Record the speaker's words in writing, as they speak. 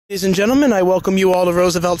Ladies and gentlemen, I welcome you all to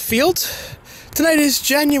Roosevelt Field. Tonight is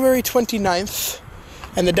January 29th,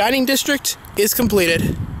 and the dining district is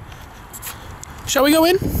completed. Shall we go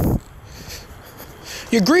in?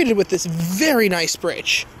 You're greeted with this very nice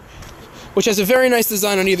bridge, which has a very nice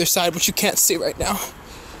design on either side, which you can't see right now.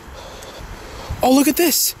 Oh, look at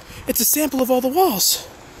this! It's a sample of all the walls.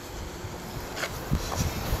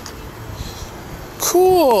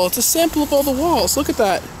 Cool, it's a sample of all the walls. Look at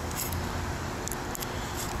that.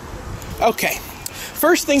 Okay,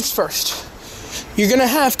 first things first. You're gonna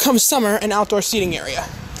have, come summer, an outdoor seating area.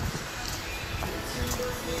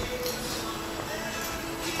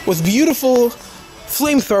 With beautiful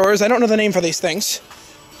flamethrowers. I don't know the name for these things.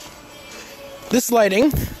 This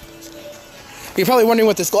lighting. You're probably wondering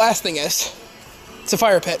what this glass thing is. It's a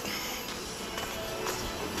fire pit.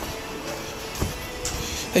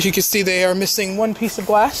 As you can see, they are missing one piece of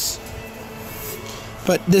glass.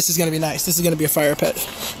 But this is gonna be nice. This is gonna be a fire pit.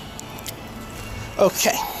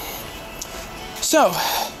 Okay, so,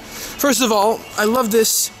 first of all, I love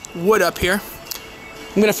this wood up here.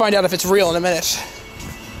 I'm going to find out if it's real in a minute.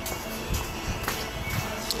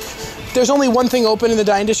 There's only one thing open in the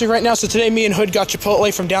dining district right now, so today me and Hood got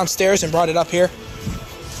Chipotle from downstairs and brought it up here.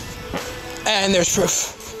 And there's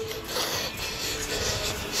proof.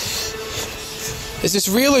 Is this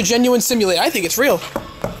real or genuine simulated? I think it's real.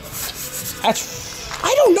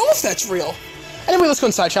 I don't know if that's real. Anyway, let's go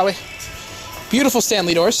inside, shall we? Beautiful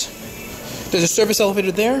Stanley doors. There's a service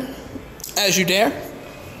elevator there. As you dare.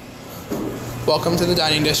 Welcome to the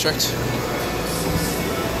dining district.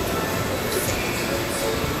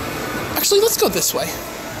 Actually, let's go this way.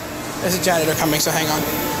 There's a janitor coming, so hang on.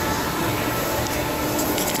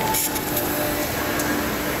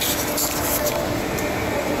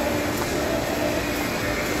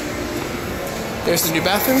 There's the new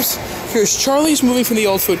bathrooms. Here's Charlie's, moving from the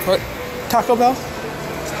old food court. Taco Bell.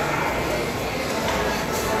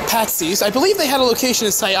 Patsy's. I believe they had a location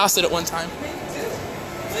in Syosset at one time.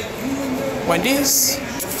 Wendy's.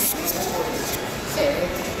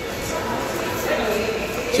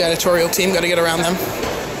 Janitorial team, gotta get around them.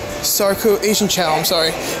 Sarku, Asian Chow, I'm sorry.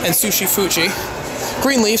 And Sushi Fuji.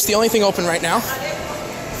 Greenleaf's, the only thing open right now.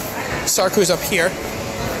 Sarku's up here.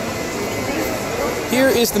 Here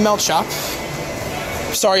is the Melt Shop.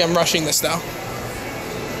 Sorry, I'm rushing this though.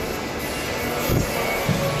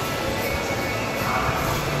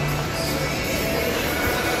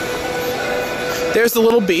 There's the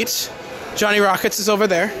little beach. Johnny Rockets is over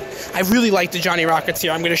there. I really like the Johnny Rockets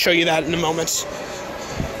here. I'm going to show you that in a moment.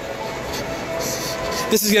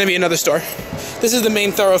 This is going to be another store. This is the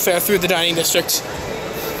main thoroughfare through the dining district.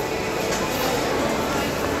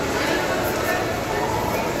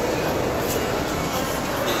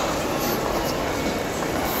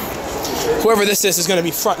 Whoever this is going to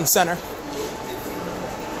be front and center.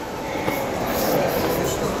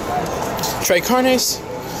 Trey Carnes.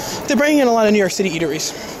 They're bringing in a lot of New York City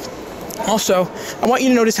eateries. Also, I want you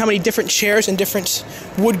to notice how many different chairs and different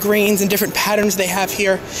wood grains and different patterns they have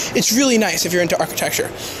here. It's really nice if you're into architecture.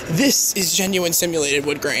 This is genuine simulated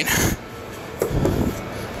wood grain.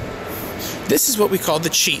 This is what we call the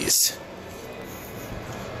cheese.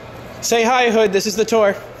 Say hi, Hood. This is the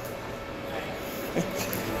tour.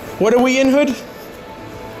 What are we in, Hood?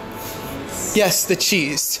 Yes, the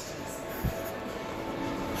cheese.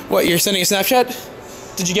 What, you're sending a Snapchat?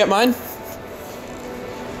 Did you get mine?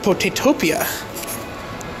 Potatopia.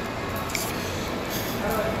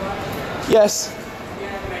 Yes.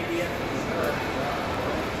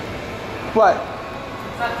 What?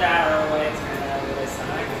 It's not that early. It's kind of over this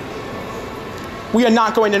side. We are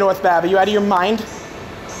not going to North Bav. Are you out of your mind?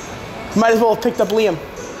 Might as well have picked up Liam.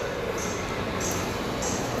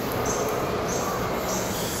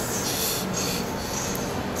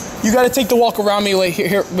 You got to take the walk around me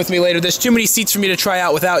here with me later. There's too many seats for me to try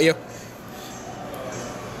out without you.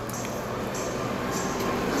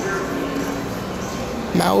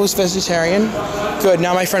 Mao's vegetarian. Good,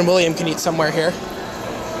 now my friend William can eat somewhere here.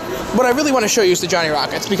 What I really want to show you is the Johnny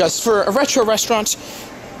Rockets, because for a retro restaurant,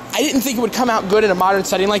 I didn't think it would come out good in a modern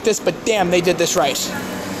setting like this, but damn, they did this right.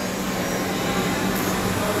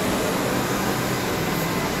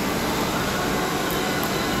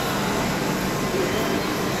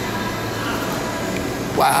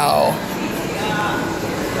 Wow.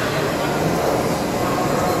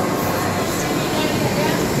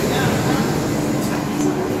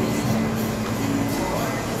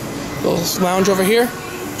 Little lounge over here.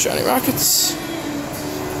 Johnny Rockets.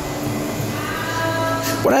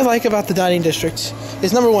 What I like about the dining district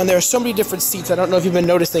is, number one, there are so many different seats. I don't know if you've been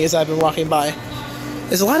noticing as I've been walking by.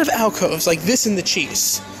 There's a lot of alcoves like this in the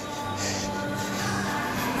cheese.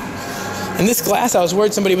 And this glass, I was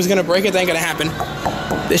worried somebody was gonna break it. That ain't gonna happen.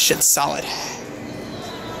 This shit's solid.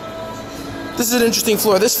 This is an interesting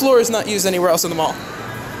floor. This floor is not used anywhere else in the mall.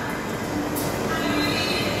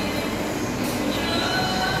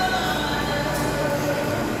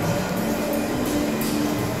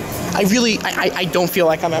 I don't feel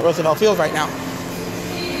like I'm at Roosevelt Field right now.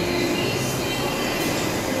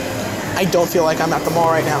 I don't feel like I'm at the mall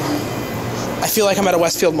right now. I feel like I'm at a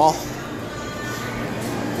Westfield mall.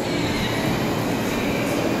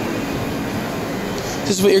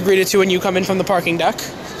 This is what you're greeted to when you come in from the parking deck.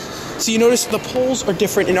 So you notice the poles are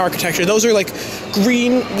different in architecture. Those are like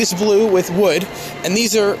green, this blue with wood, and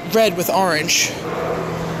these are red with orange.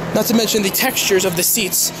 Not to mention the textures of the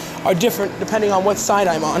seats are different depending on what side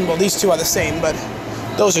I'm on. Well, these two are the same, but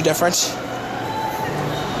those are different.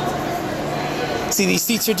 See, these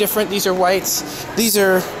seats are different. These are whites. These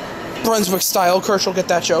are Brunswick style. Kirsch will get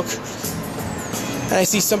that joke. And I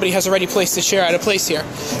see somebody has already placed a chair out of place here.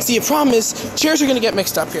 See, the problem is, chairs are going to get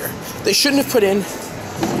mixed up here. They shouldn't have put in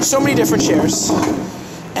so many different chairs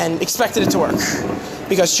and expected it to work.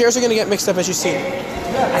 Because chairs are going to get mixed up, as you see.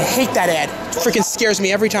 I hate that ad. It freaking scares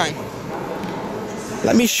me every time.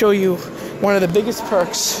 Let me show you one of the biggest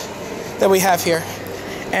perks that we have here.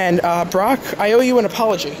 And Brock, I owe you an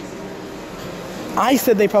apology. I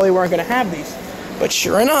said they probably weren't going to have these. But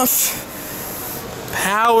sure enough,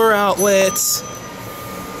 power outlets.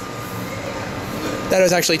 That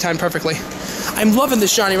was actually timed perfectly. I'm loving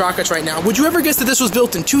this Johnny Rockets right now. Would you ever guess that this was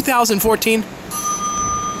built in 2014?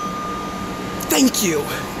 Thank you.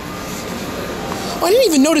 Oh, I didn't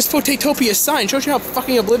even notice Potatopia's sign. Shows you how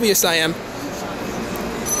fucking oblivious I am.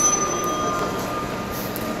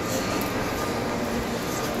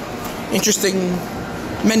 Interesting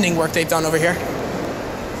mending work they've done over here.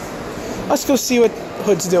 Let's go see what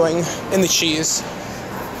Hood's doing in the cheese.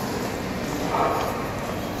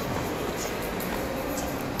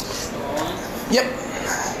 Yep.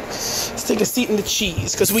 Let's take a seat in the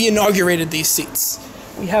cheese, because we inaugurated these seats.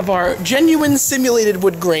 We have our genuine simulated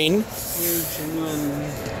wood grain.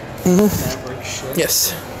 Fabric shit.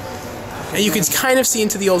 Yes. And you can kind of see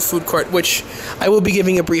into the old food court, which I will be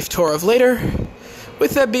giving a brief tour of later.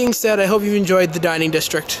 With that being said, I hope you've enjoyed the dining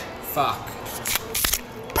district. Fuck.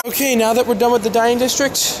 Okay, now that we're done with the dining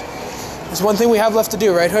district, there's one thing we have left to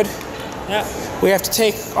do, right, Hood? Yeah. We have to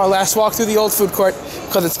take our last walk through the old food court,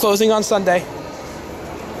 because it's closing on Sunday.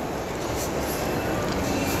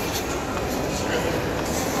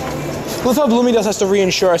 Love how Bloomingdale's has to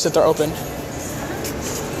reinsure us that they're open.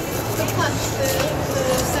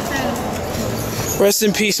 Rest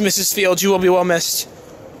in peace, Mrs. Fields. You will be well missed.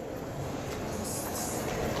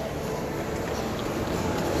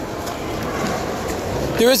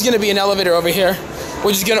 There is going to be an elevator over here,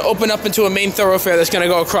 which is going to open up into a main thoroughfare that's going to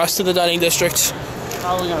go across to the dining district.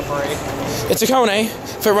 Probably going to break. It's a Kone.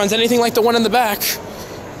 If it runs anything like the one in the back.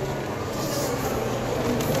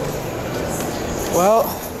 Well,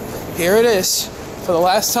 here it is. For the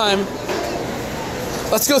last time.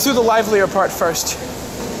 Let's go through the livelier part first.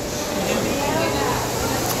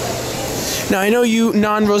 Now, I know you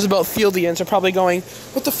non-Roosevelt Fieldians are probably going,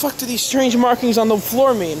 what the fuck do these strange markings on the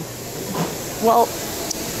floor mean? Well,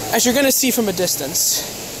 as you're going to see from a distance.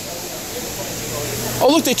 Oh,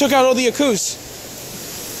 look, they took out all the Yakuza.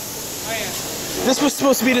 Oh, yeah. This was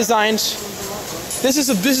supposed to be designed. This is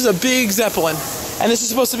a big Zeppelin, and this is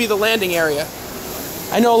supposed to be the landing area.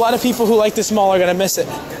 I know a lot of people who like this mall are going to miss it.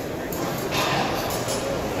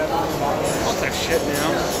 What's that shit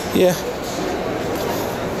now? Yeah.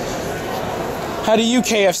 How do you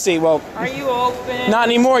KFC? Well, Are you open? not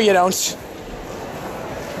anymore, you don't.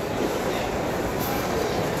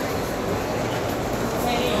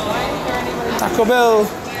 Taco Bell.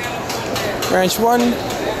 Ranch 1.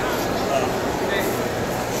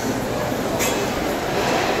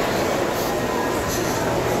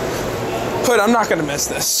 Hood, I'm not gonna miss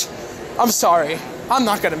this. I'm sorry. I'm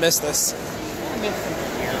not gonna miss this.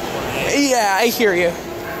 Yeah, I hear you.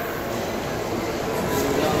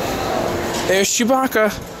 There's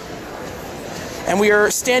Chewbacca. And we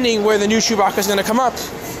are standing where the new Chewbacca is gonna come up.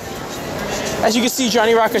 As you can see,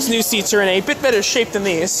 Johnny Rockets' new seats are in a bit better shape than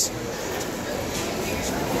these.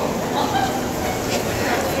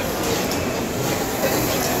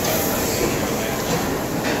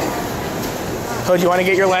 Oh, do you want to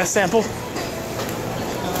get your last sample?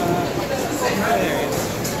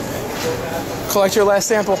 Collect your last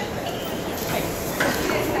sample.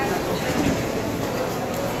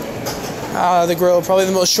 The grill, probably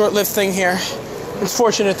the most short-lived thing here.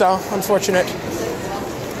 Unfortunate, though. Unfortunate.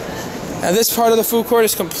 Now, this part of the food court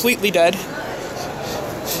is completely dead.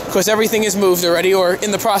 Because everything is moved already, or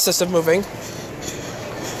in the process of moving.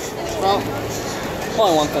 Well,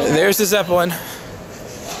 only one thing. There's the Zeppelin.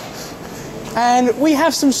 And we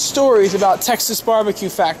have some stories about Texas Barbecue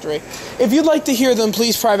Factory. If you'd like to hear them,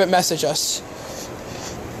 please private message us.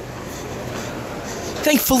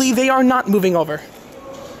 Thankfully, they are not moving over.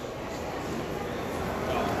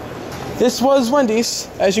 This was Wendy's,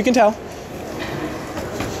 as you can tell.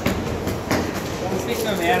 Speak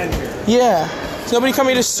to a manager. Yeah. There's nobody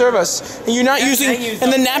coming to serve us. And you're not There's using... menus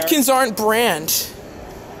And the up napkins aren't brand.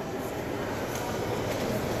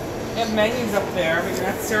 You have menus up there, but you're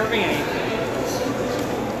not serving anything.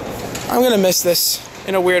 I'm gonna miss this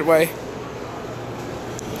in a weird way.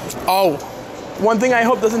 Oh. One thing I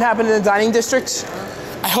hope doesn't happen in the dining district,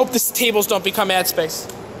 I hope these tables don't become ad space.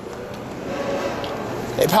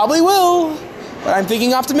 They probably will, but I'm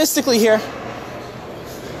thinking optimistically here.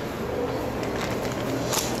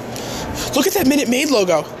 Look at that Minute Maid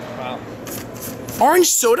logo. Wow. Orange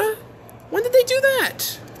soda? When did they do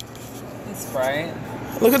that? It's Sprite.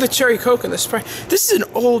 Look at the cherry Coke and the Sprite. This is an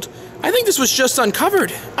old... I think this was just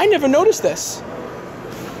uncovered. I never noticed this.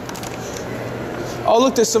 Oh,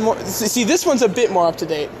 look, there's some more. See, this one's a bit more up to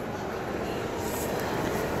date.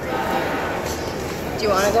 Do you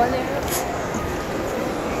want to go in there?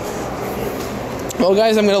 Well,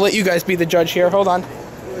 guys, I'm going to let you guys be the judge here. Hold on.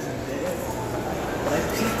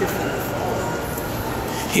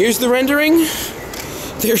 Here's the rendering.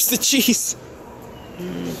 There's the cheese.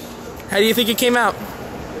 How do you think it came out?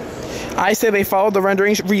 I say they followed the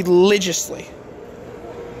renderings religiously.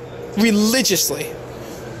 Religiously.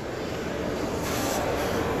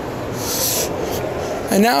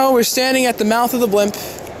 And now we're standing at the mouth of the blimp,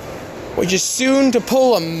 which is soon to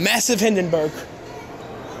pull a massive Hindenburg.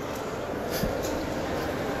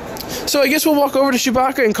 So I guess we'll walk over to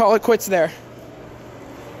Chewbacca and call it quits there.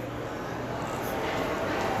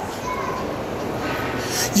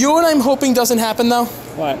 You know what I'm hoping doesn't happen, though?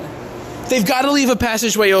 What? They've got to leave a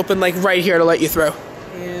passageway open, like, right here to let you through.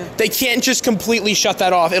 Yeah. They can't just completely shut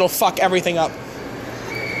that off. It'll fuck everything up.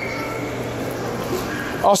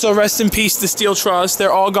 Also, rest in peace, the steel troughs.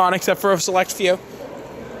 They're all gone except for a select few.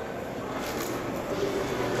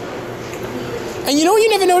 And you know what you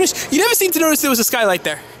never noticed? You never seem to notice there was a skylight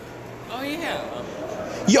there. Oh, yeah.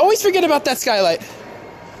 You always forget about that skylight.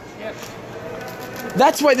 Yep.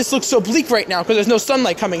 That's why this looks so bleak right now, because there's no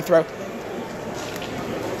sunlight coming through.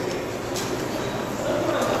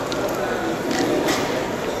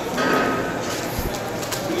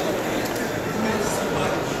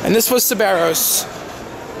 And this was Sbarro's.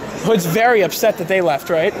 Hood's very upset that they left,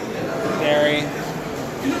 right? Very.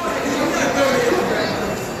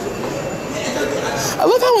 I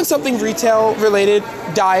love how when something retail related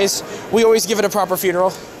dies, we always give it a proper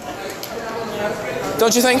funeral.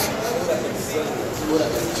 Don't you think?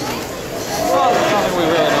 Well, it's something we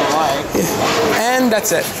really don't like. Yeah. And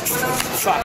that's it.